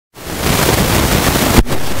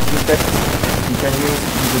text you can use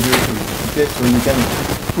in the directory. Okay, so you can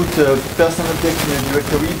put personal text in a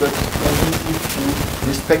directory, but only if you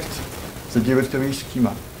respect the directory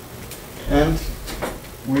schema. And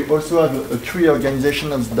we also have a tree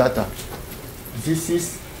organization of the data. This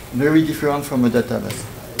is very different from a database.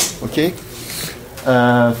 Okay?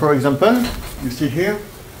 For example, you see here,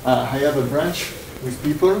 I have a branch with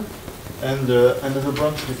people and another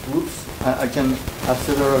branch with groups. I can have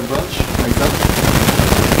several branches like that.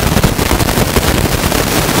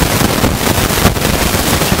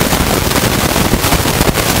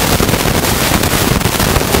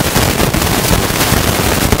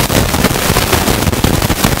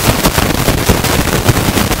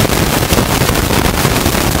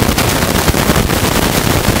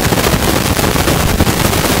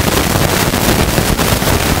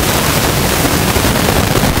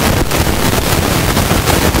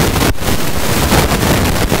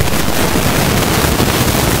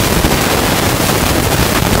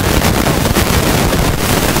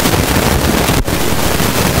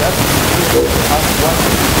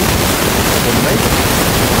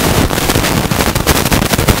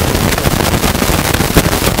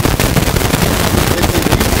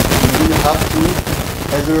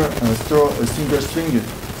 Store a single string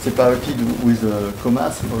separated with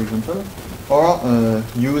commas, for example, or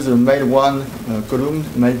use a mail 1 column,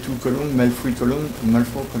 mail 2 column, mail 3 column, mail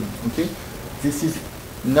 4 column. Okay, this is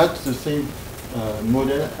not the same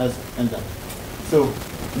model as LDAP. So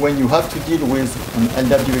when you have to deal with an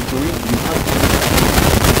LDAP directory, you have to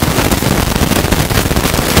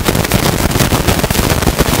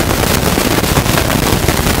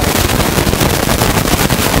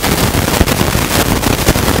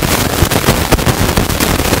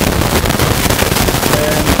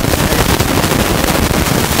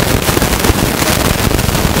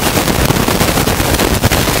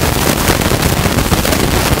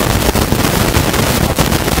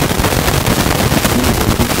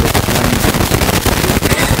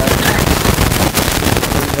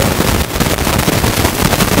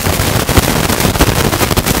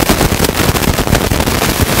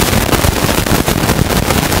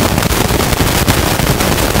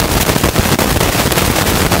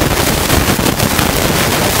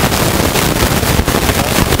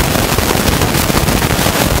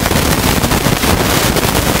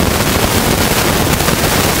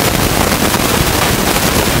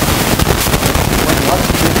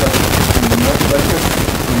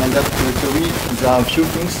there are a few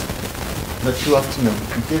things that you have to know.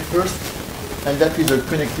 Okay, first, LDAP is a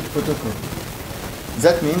connected protocol.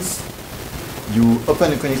 That means you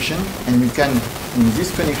open a connection and you can, in this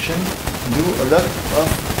connection, do a lot of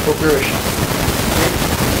operations. Okay?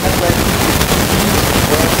 Not like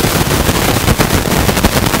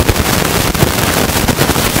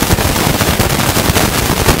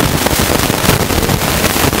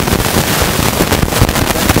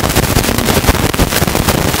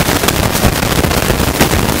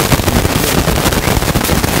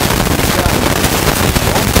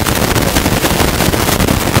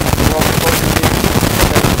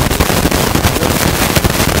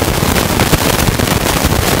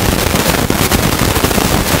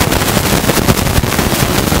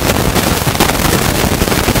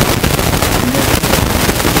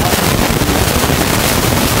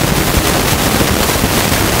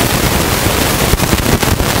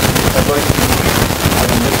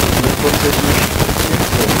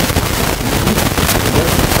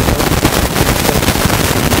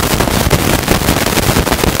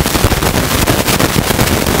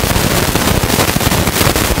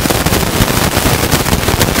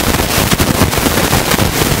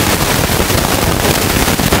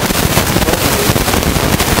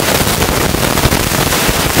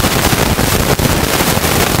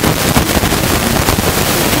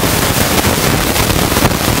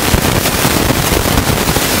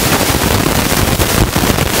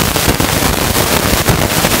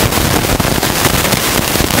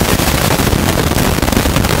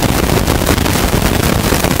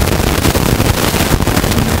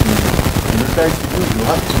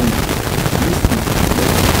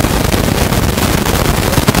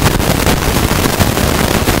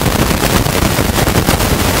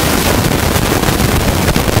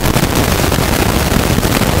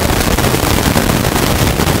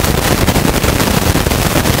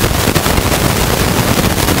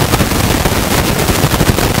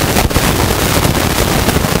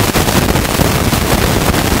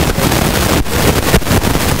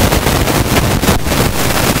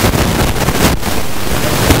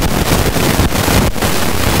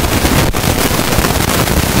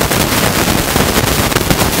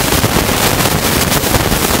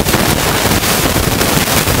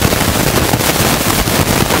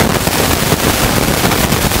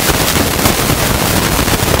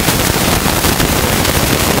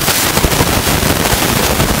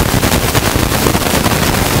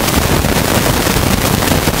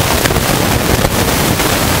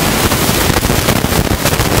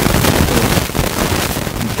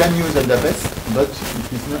can use LDAP, but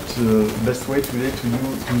it is not the best way today to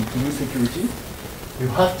do security. You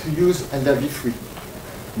have to use LDAP v3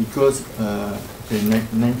 because in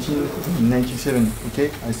 1997,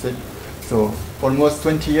 okay, I said, so almost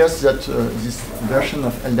 20 years that this version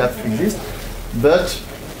of LDAP exists, but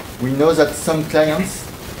we know that some clients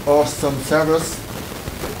or some servers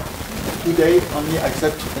today only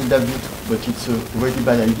accept LDAP v2, but it's a really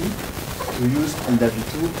bad idea to use LDAP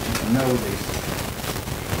v2 nowadays.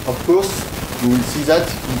 Of course, we will see that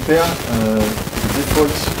compare the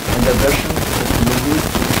default LDAP version that we will use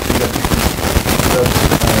to LDAP v2. But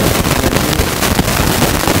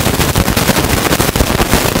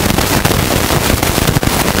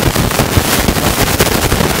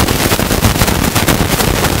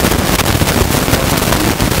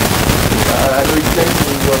I will explain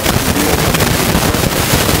in your video.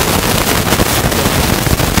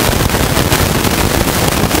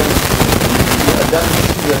 That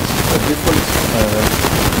default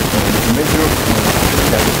measure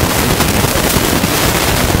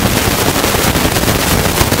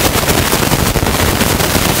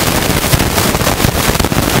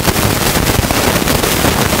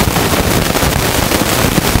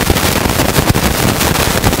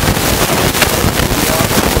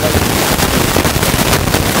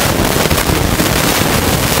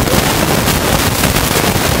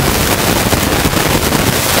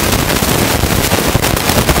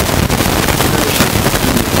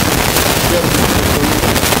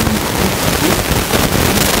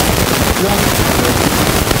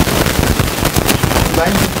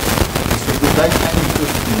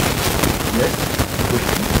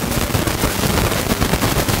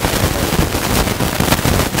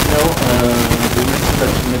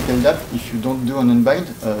Netldap, if you don't do an unbind,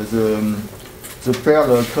 the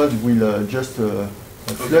Perl code will just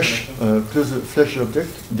flush, flush the object,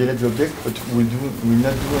 delete the object, but will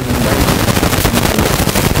not do an unbind.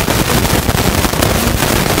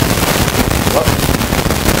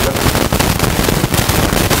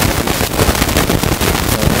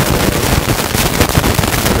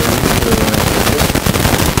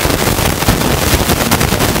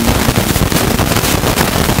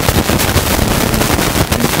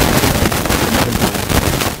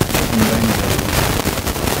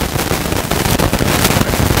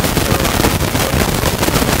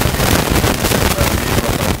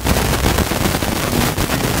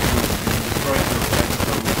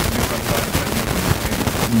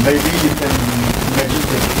 Maybe you can imagine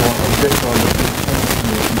that for objects or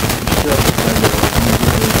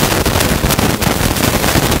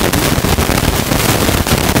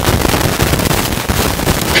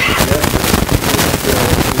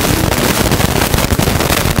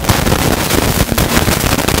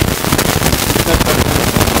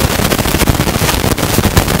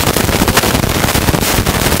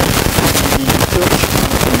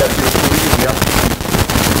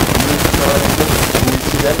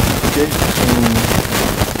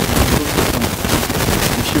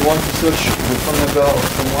if you want to search the phone number of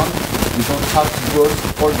someone, you don't have to go to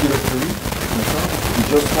all directory. You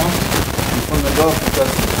just want the phone number of the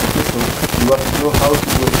person. Okay, so you have to know how to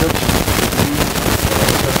go search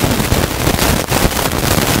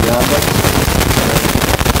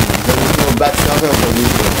there is no bad server, there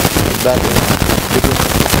is bad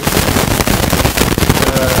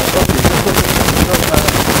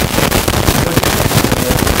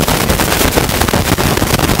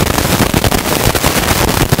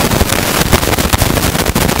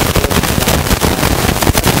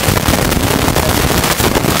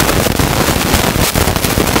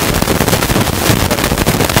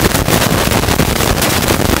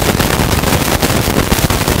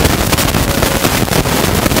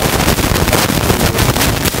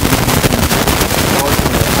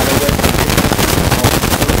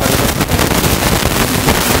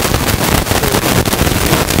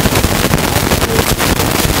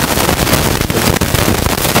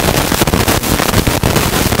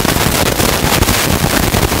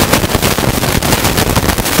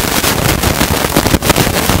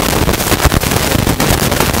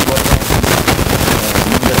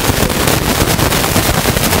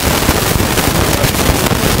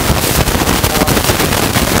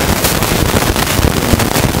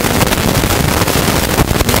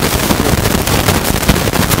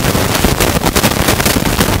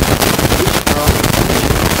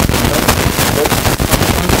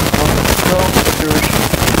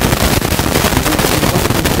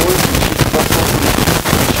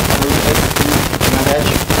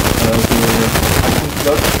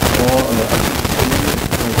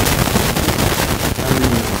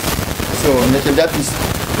So Netldap is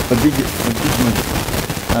a big one.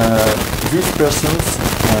 these persons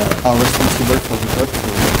are responsible for the code, so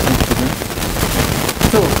thanks to them.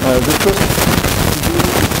 So the first thing to do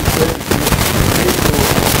is to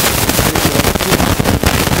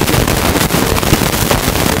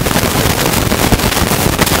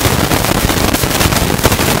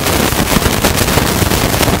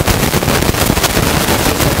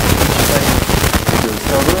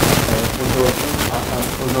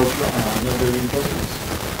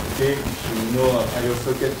if you know IO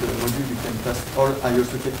socket module, you can pass all IO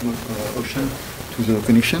socket options to the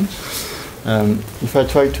connection. If I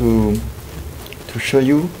try to show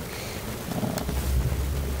you,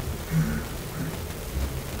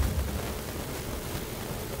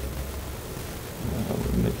 I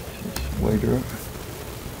will make it wider.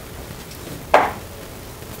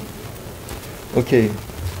 Okay.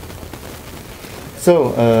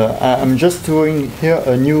 So I'm just doing here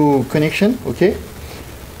a new connection, okay,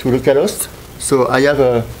 to localhost. So I have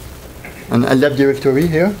an Netldap directory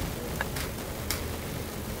here.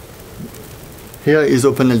 Here is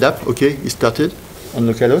open Netldap, okay, it started on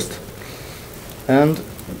localhost. And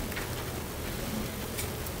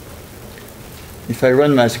if I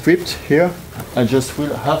run my script here, I just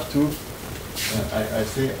will have to, I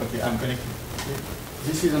say, okay, I'm connected. Okay.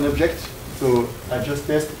 This is an object, so I just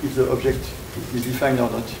test if the object is defined or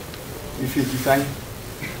not. If it's defined,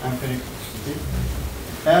 I'm connected. Okay.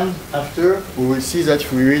 And after, we will see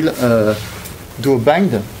that we will do a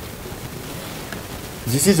bind.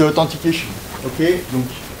 This is the authentication. Okay. Donc,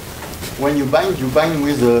 when you bind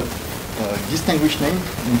with a distinguished name,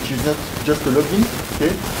 which is not just a login,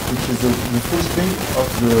 okay, which is the full string of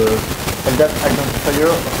the Netldap identifier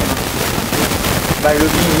of an entity. By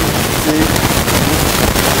login means to say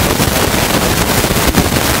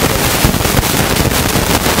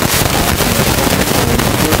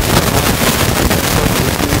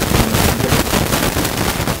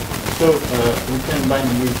so we can bind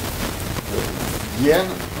with DN,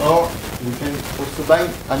 or we can also bind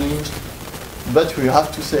anonymous, but we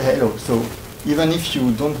have to say hello. So even if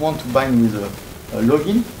you don't want to bind with a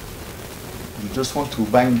login, you just want to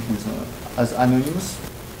bind with as anonymous,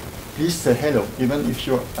 please say hello, even if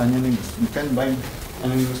you're anonymous. You can bind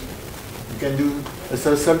anonymous. You can do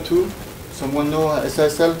SSL too. Someone know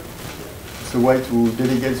SSL? It's a way to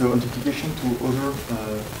delegate the authentication to other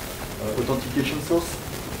authentication source.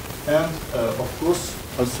 And of course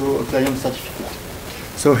also a client certificate.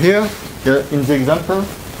 So here in the example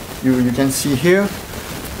you can see here,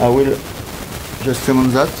 I will just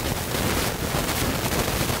comment that,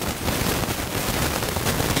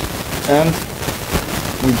 and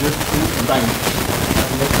we just do bind.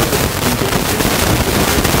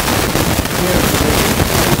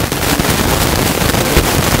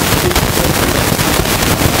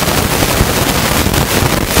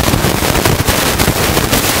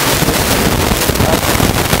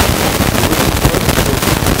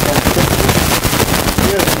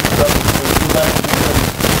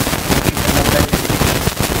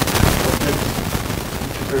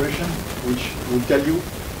 Which will tell you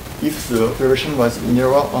if the operation was in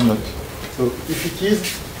error or not. So if it is,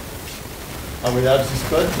 I will have this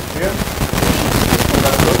code here, which is the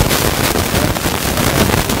standard code.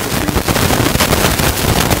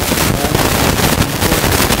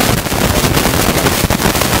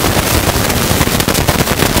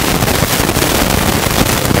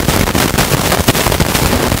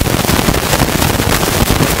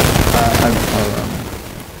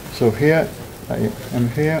 So here, I am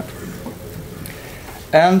here.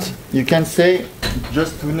 And you can say,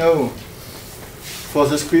 just to know, for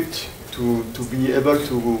the script to be able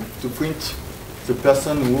to print the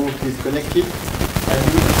person who is connected, I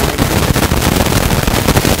use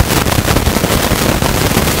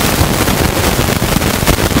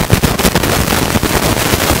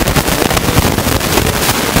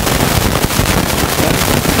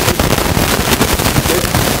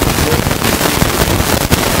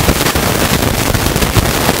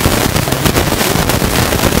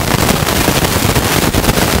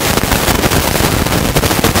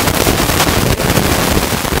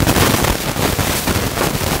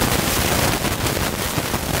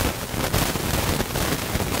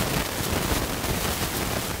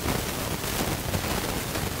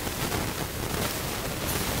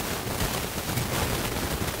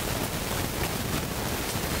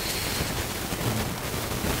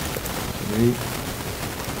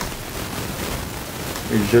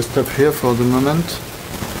we'll just stop here for the moment.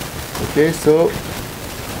 Okay, so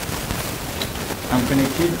I'm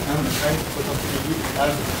connected and I'm authenticated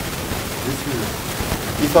as this user.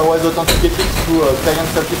 if I was authenticated through a client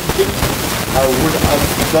certificate, I would have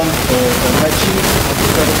done a matching on the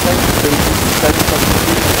server side. So it is client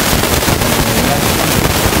certificate matching.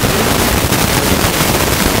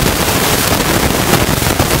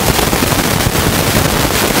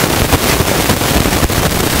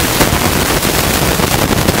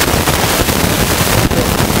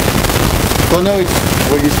 So now it's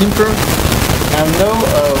very simple, and now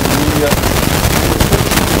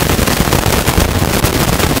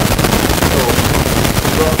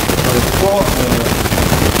four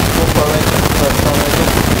parameters.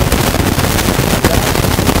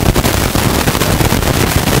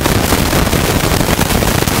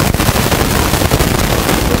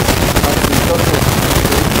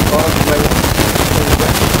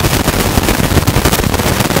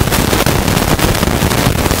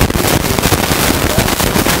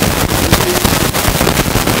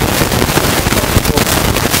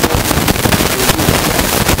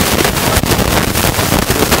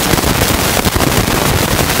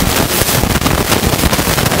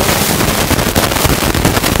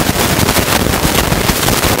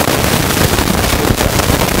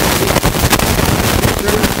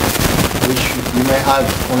 Have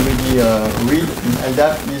already read in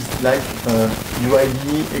LDAP is like UID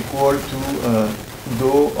equal to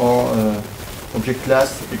do or object class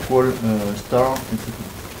equal star, etc.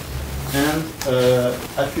 And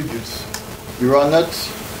attributes. You are not.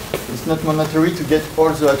 It's not mandatory to get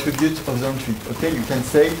all the attributes of the entry. Okay, you can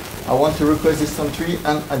say I want to request this entry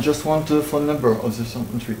and I just want the phone number of this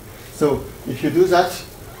entry. So if you do that,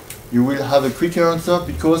 you will have a quicker answer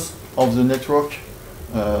because of the network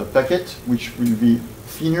packet, which will be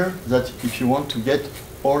thinner than if you want to get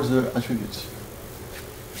all the attributes.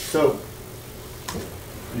 So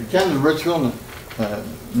you can return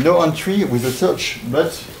no entry with a search,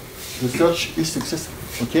 but the search is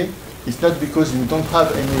successful. Okay, it's not because you don't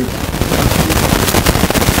have any entry.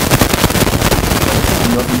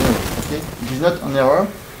 You're in error. Okay, it is not an error.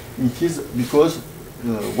 It is because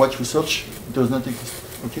what you search does not exist.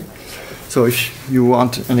 Okay, so if you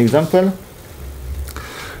want an example.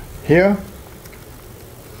 Here,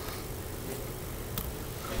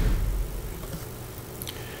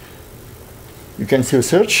 you can see a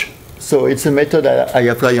search. So it's a method I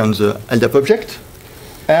apply on the LDAP object.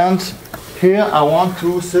 And here I want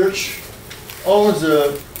to search all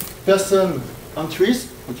the person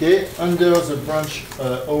entries, okay, under the branch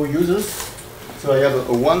O users. So I have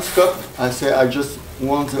a one scope. I say I just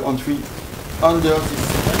want the entry under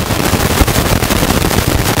this.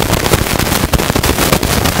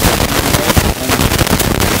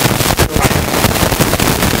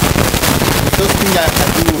 First thing I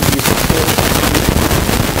do is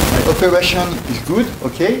my operation is good,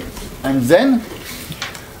 okay, and then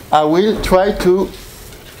I will try to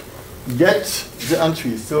get the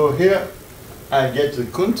entries. So here I get the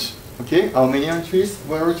count, okay, how many entries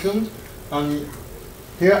were returned, and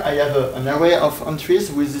here I have an array of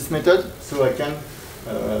entries with this method, so I can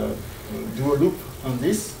do a loop on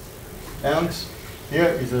this, and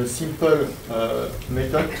here is a simple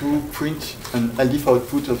method to print an LDIF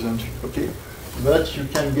output of the entry, okay? But you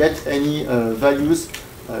can get any values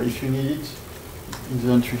if you need it in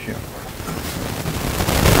the entry here.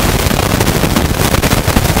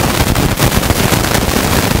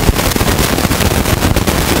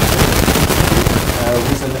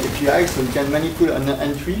 With an API, so you can manipulate an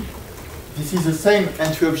entry. This is the same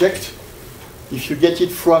entry object if you get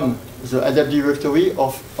it from the LDAP directory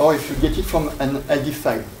or if you get it from an LDIF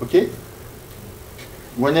file, okay?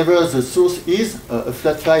 Whenever the source is a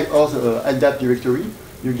flat file or the LDAP directory,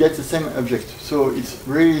 you get the same object. So it's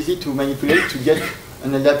very easy to manipulate to get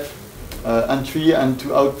an LDAP entry and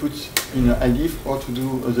to output in an LDIF or to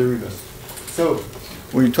do the reverse. So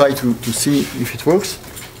we'll try to see if it works.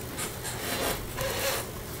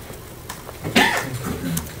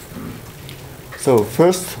 So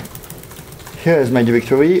first, here is my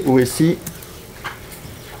directory. We will see.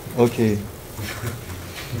 Okay.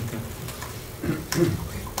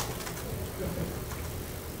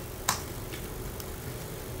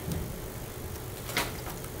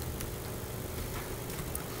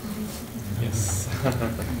 Yes.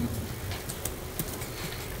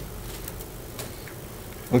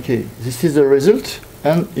 Okay, this is the result,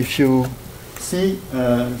 and if you see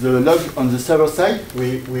the log on the server side,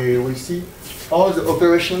 we will see all the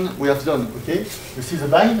operation we have done. Okay, you see the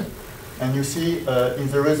bind, and you see in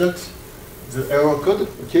the result the error code.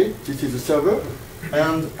 Okay, this is the server,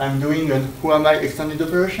 and I'm doing an whoami extended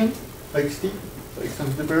operation, XT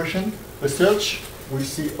extended operation, a search. We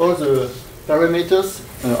see all the parameters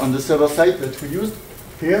on the server side that we used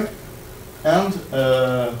here, and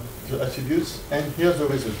the attributes, and here the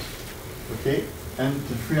result. Okay, and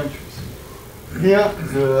the 3 entries. Here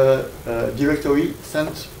the directory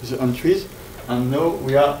sent the entries, and now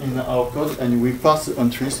we are in our code and we pass the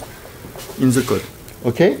entries in the code.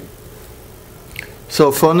 Okay?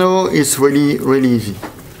 So for now it's really easy.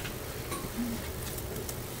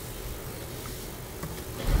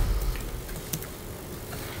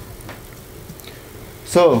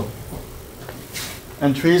 So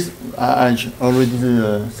entries, I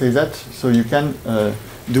already say that, so you can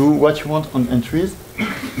do what you want on entries.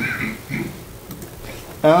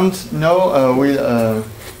 And now we'll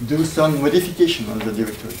do some modification on the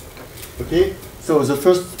directory. Okay, so the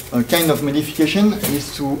first kind of modification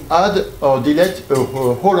is to add or delete a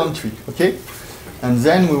whole entry. Okay, and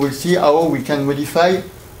then we will see how we can modify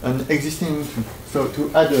an existing entry. So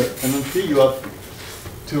to add an entry, you have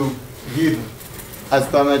to give as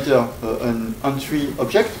parameter an entry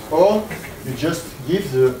object, or you just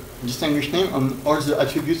give the distinguished name on all the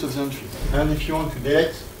attributes of the entry. And if you want to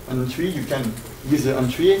delete an entry, you can give the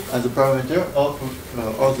entry as a parameter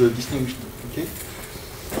or the distinguished name. Okay.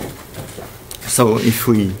 So if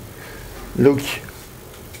we look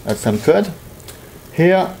at some code,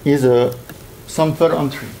 here is a sample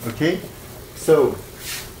entry. Okay. So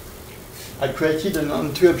I created an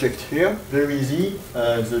entry object here, very easy,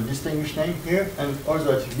 the distinguished name here, and all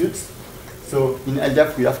the attributes. So in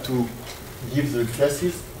Netldap we have to give the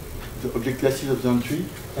classes, the object classes of the entry,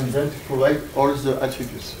 and then to provide all the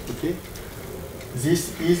attributes. Okay.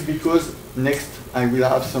 This is because next I will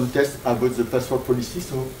have some tests about the password policy.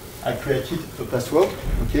 So I created a password,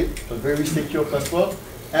 okay, a very secure password,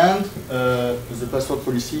 and the password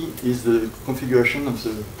policy is the configuration of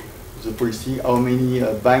the policy, how many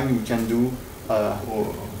bind we can do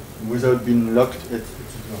or without being locked, etc.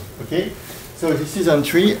 Okay, so this is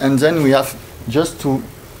entry, and then we have just to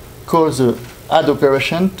call the add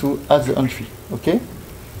operation to add the entry. Okay,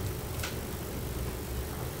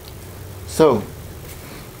 so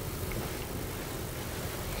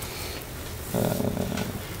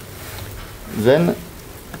then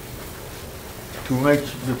to make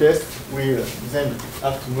the test, we then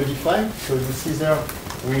have to modify. So you see there,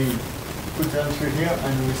 we put the entry here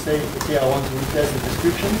and we say, okay, I want to retest the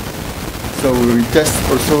description. So we will test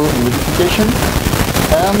also the modification,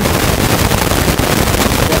 and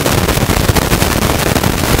then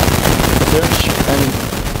search and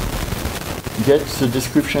get the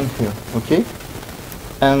description here. Okay,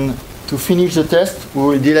 and to finish the test, we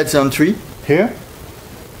will delete the entry here.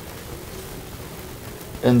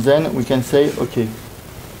 And then we can say, okay,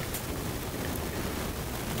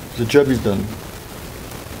 the job is done.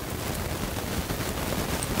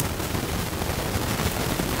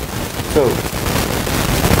 So,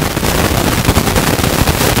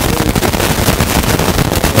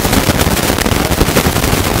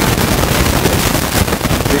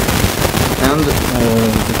 and the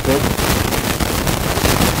code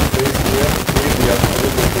is here. We have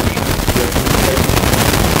other description.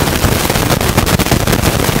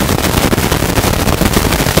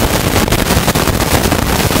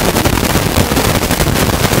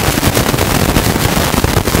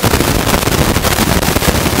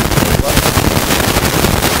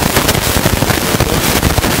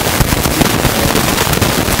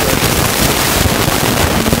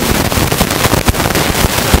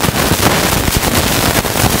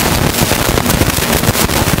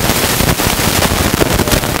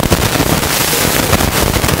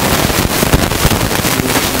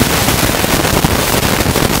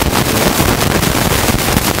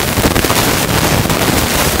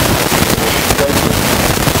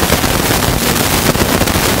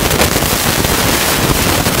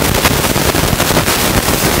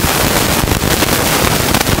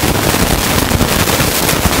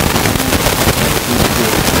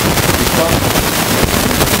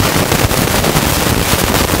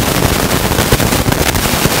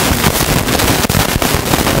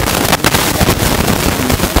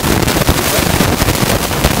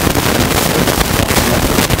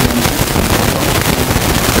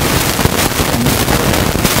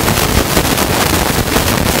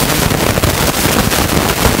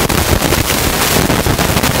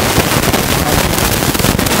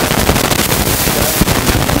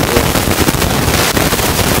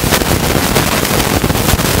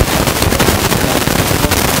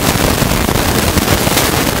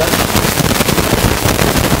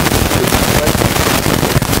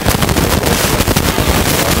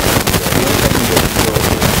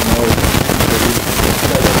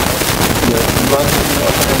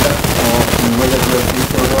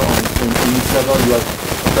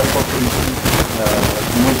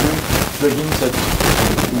 module plugins that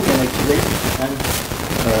you can activate, and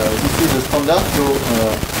this is a standard. So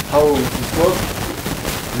how it works?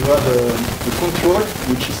 You have the control,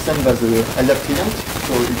 which is sent by the LDAP client.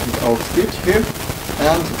 So it is our script here,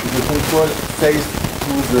 and the control says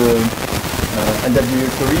to the LDAP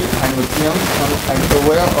directory, I'm a client and I'm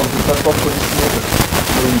aware of the password policy method.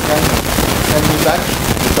 So you can send me back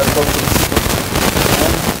the password policy.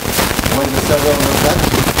 And when the server knows that,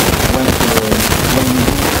 when you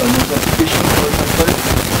do an authentication, for example,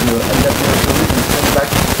 the LDAP directory will send back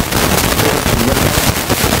the reference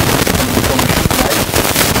and information like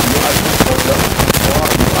you access order, or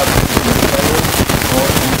you access the file, or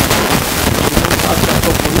you don't have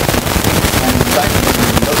password policy, and back to the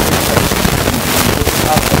login site.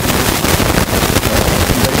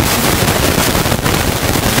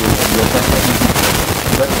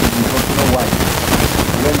 But you don't know why.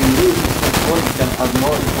 When you use this control, you can add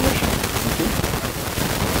more information. Okay?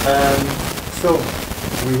 So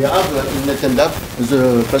we have in Netldap the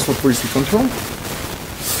password policy control,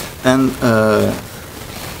 and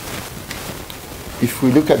if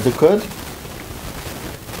we look at the code,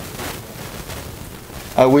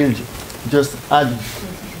 I will just add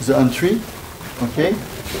the entry. Okay,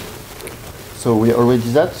 so we already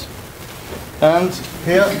did that, and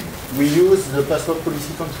here we use the password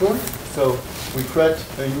policy control. So we create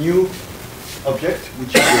a new object,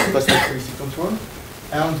 which is the password policy control,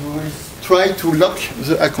 and we will try to lock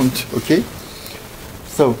the account. Okay,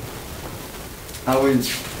 so I will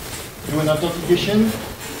do an authentication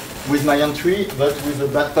with my entry, but with a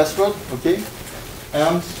bad password. Okay,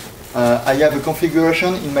 and I have a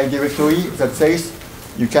configuration in my directory that says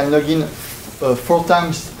you can log in 4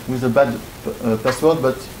 times with a bad password,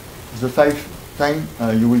 but the 5th time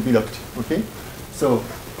you will be locked. Okay, so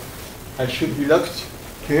I should be locked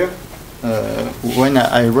here when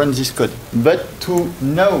I run this code. But to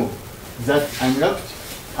know that I'm locked,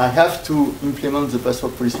 I have to implement the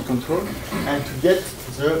password policy control and to get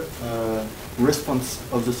the response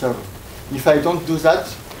of the server. If I don't do that,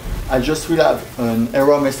 I just will have an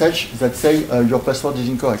error message that say your password is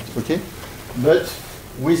incorrect. Okay, but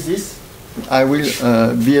with this, I will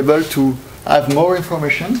be able to have more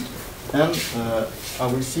information, and I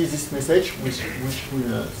will see this message which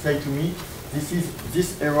will say to me, this is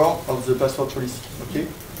this error of the password policy. Okay.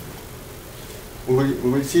 We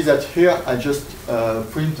will see that here I just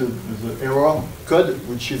print the error code,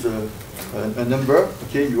 which is a number.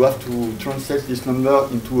 Okay, you have to translate this number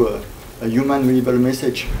into a human readable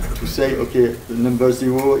message to say, okay, the number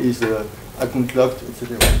 0 is account locked,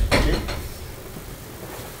 etc. Okay.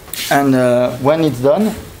 And when it's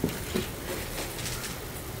done,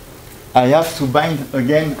 I have to bind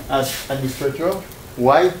again as administrator.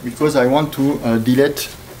 Why? Because I want to delete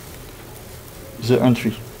the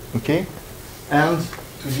entry. Okay? And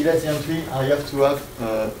to delete the entry, I have to have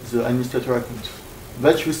the administrator account.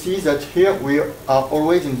 But you see that here we are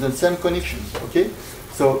always in the same connection. Okay?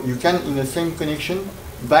 So you can, in the same connection,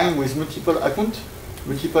 bind with multiple accounts,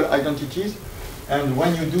 multiple identities, and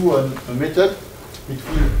when you do a method, it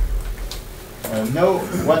will know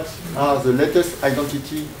what are the latest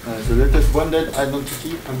identity, the latest bonded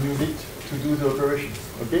identity, and use it to do the operations.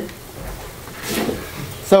 Okay?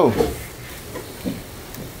 So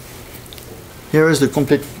here is the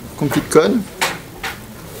complete code.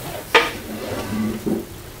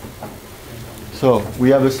 So we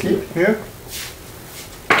have a slip here,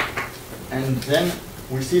 and then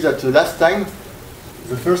we see that the last time,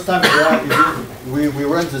 the first time we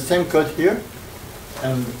run the same code here,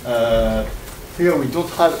 and here we don't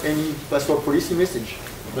have any password policy message,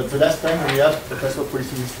 but the last time we have a password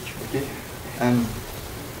policy message. Okay, and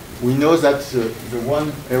we know that the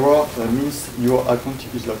one error means your account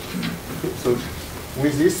is locked. Okay? So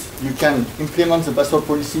with this, you can implement the password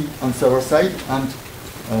policy on server side and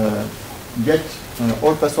get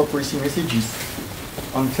all password policy messages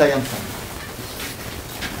on client side.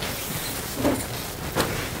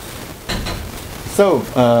 So,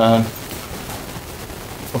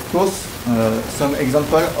 of course, some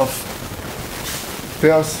example of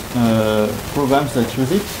pairs programs that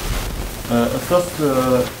use it. First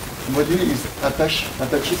module is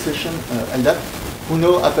Apache Session LDAP. Who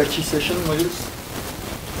know Apache Session modules?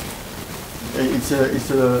 It's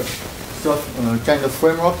a kind of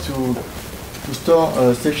framework to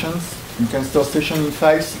store sessions. You can store session in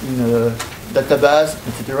files in a database,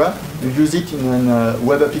 etc. You use it in a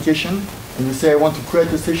web application, and you say I want to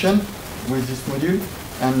create a session with this module,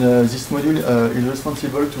 and this module is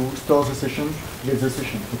responsible to store the session, get the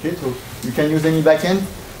session. Okay, so you can use any backend,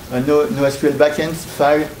 no SQL backends,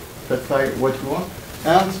 file, what you want,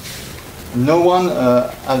 and no one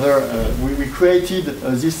we created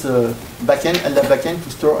this backend, LDAP backend, to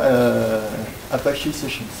store Apache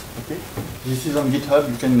sessions. Okay, this is on GitHub.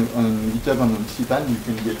 You can on GitHub and on cpan you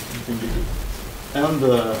can get it, and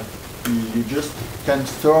you just can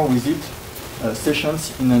store with it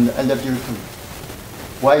sessions in an LDAP directory.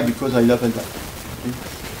 Why? Because I love LDAP. Okay?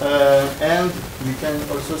 And you can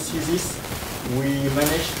also see this. We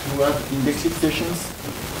managed to have indexed sessions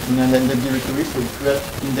in an LDAP directory, so we create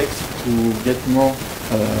index to get more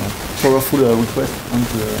powerful requests on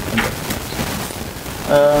the LDAP.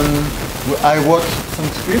 I wrote some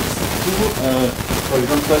scripts too. For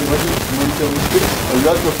example, monitoring scripts. A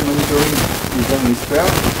lot of monitoring is done with pair,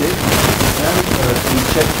 okay? And to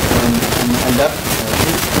check on LDAP,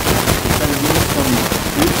 you can use some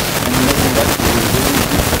scripts and imagine that the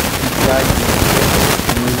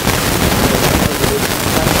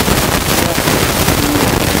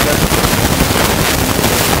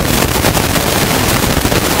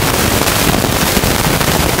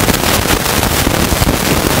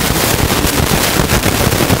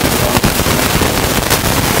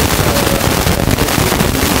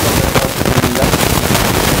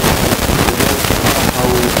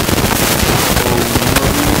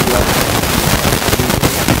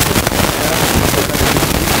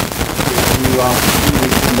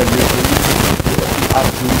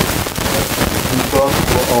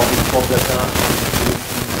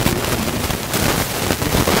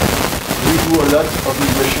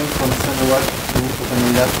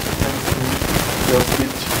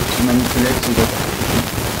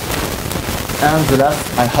And the last,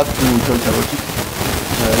 I have to talk about it.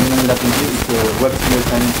 Netldap is a web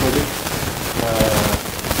simultaneous project.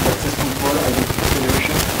 Access control, identity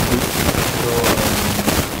federation. So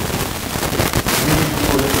we do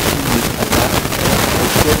a lot of things with LDAP. Of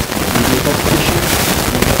course, we do authentication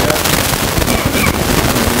with LDAP.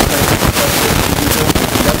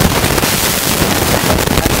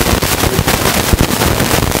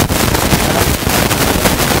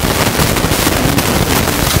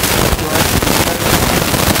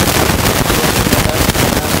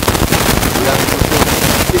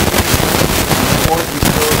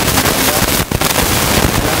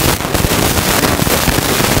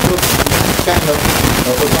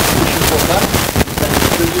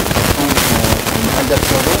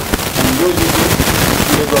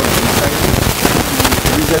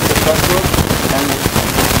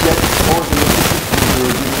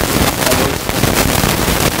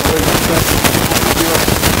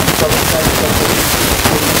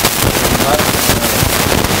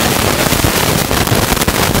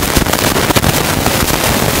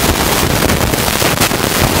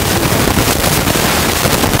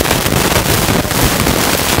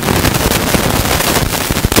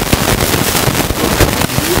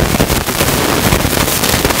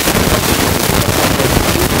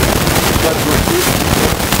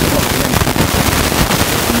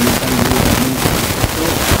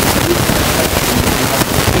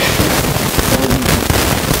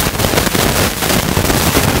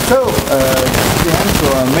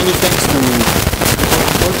 Many thanks to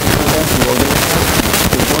both the organizers,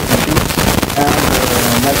 the board machines, and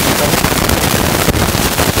Netldap.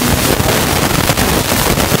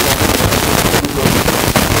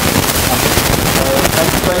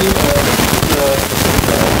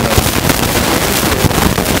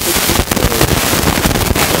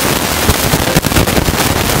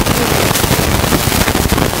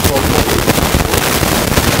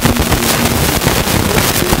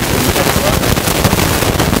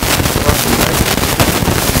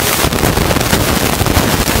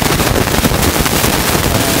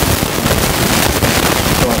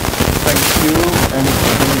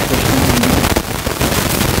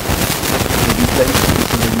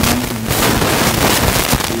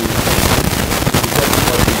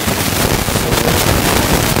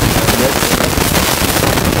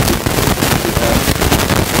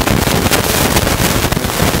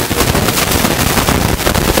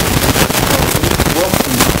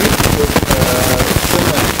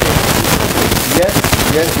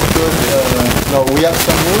 No, we have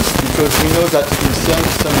some rules because we know that in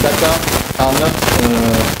some data are not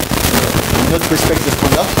respect the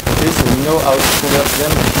standard. Okay, so we know how to convert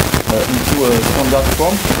them into a standard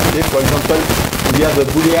form. Okay, for example, we have a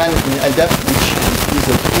boolean in LDAP which is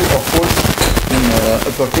a true or false in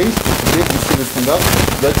uppercase. Okay, this is the standard.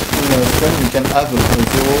 But in string we can have a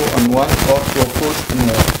 0 and 1 or true or false in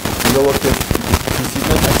lowercase. This is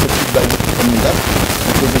not accepted by LDAP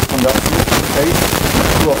because the standard is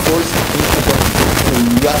true or false in uppercase. So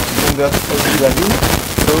you have to convert all the values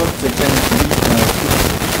so they can be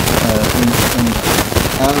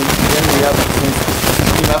and then we have some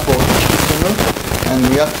schema for each customer, and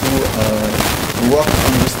we have to work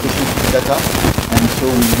on this specific data, and so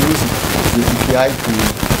we use the API to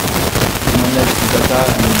manage the data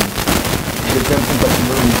and get them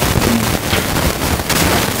compatible with FOSDEM.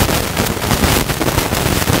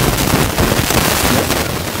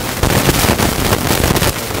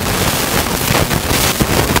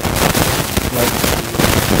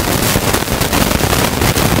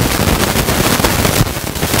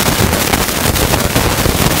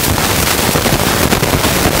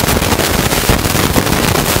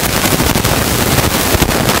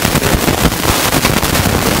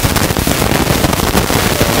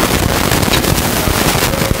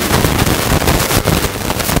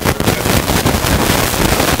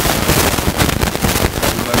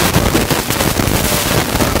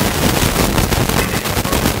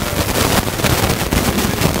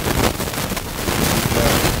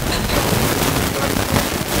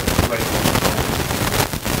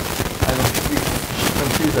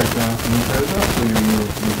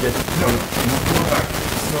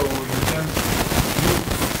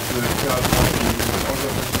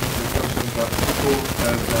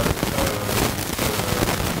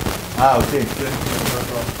 Ah, okay.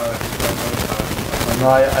 No,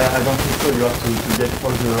 I don't think so. You have to get all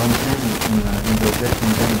the entries in the object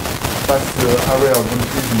and then pass the array of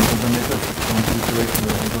entries into the method to iterate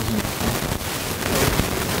those entries.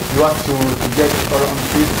 You have to get all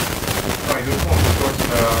entries. I don't want to put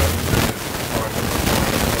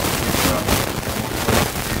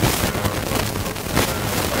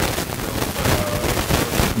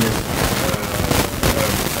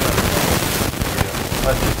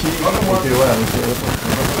Okay, voilà, okay.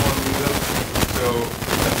 So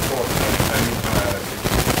that's what I mean,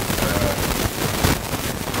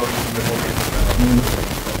 going to the pocket.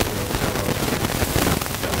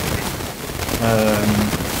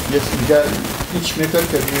 Yes, each method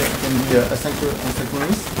can be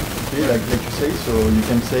asynchronous, okay, like you say. So you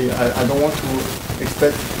can say, I don't want to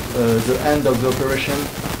expect the end of the operation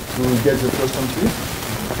to get the first entry,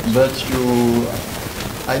 but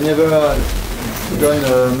I never done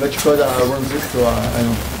much code around this, so I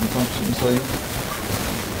don't. I'm sorry.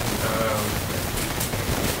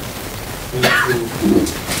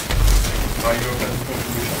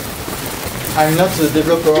 I'm not the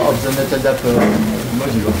developer of the Netldap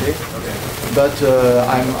module, okay? But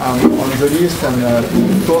I'm on the list, and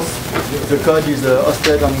of course the code is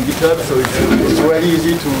hosted on GitHub, so it's really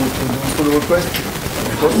easy to do pull requests.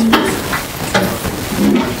 Of course.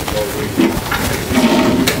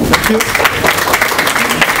 Thank you.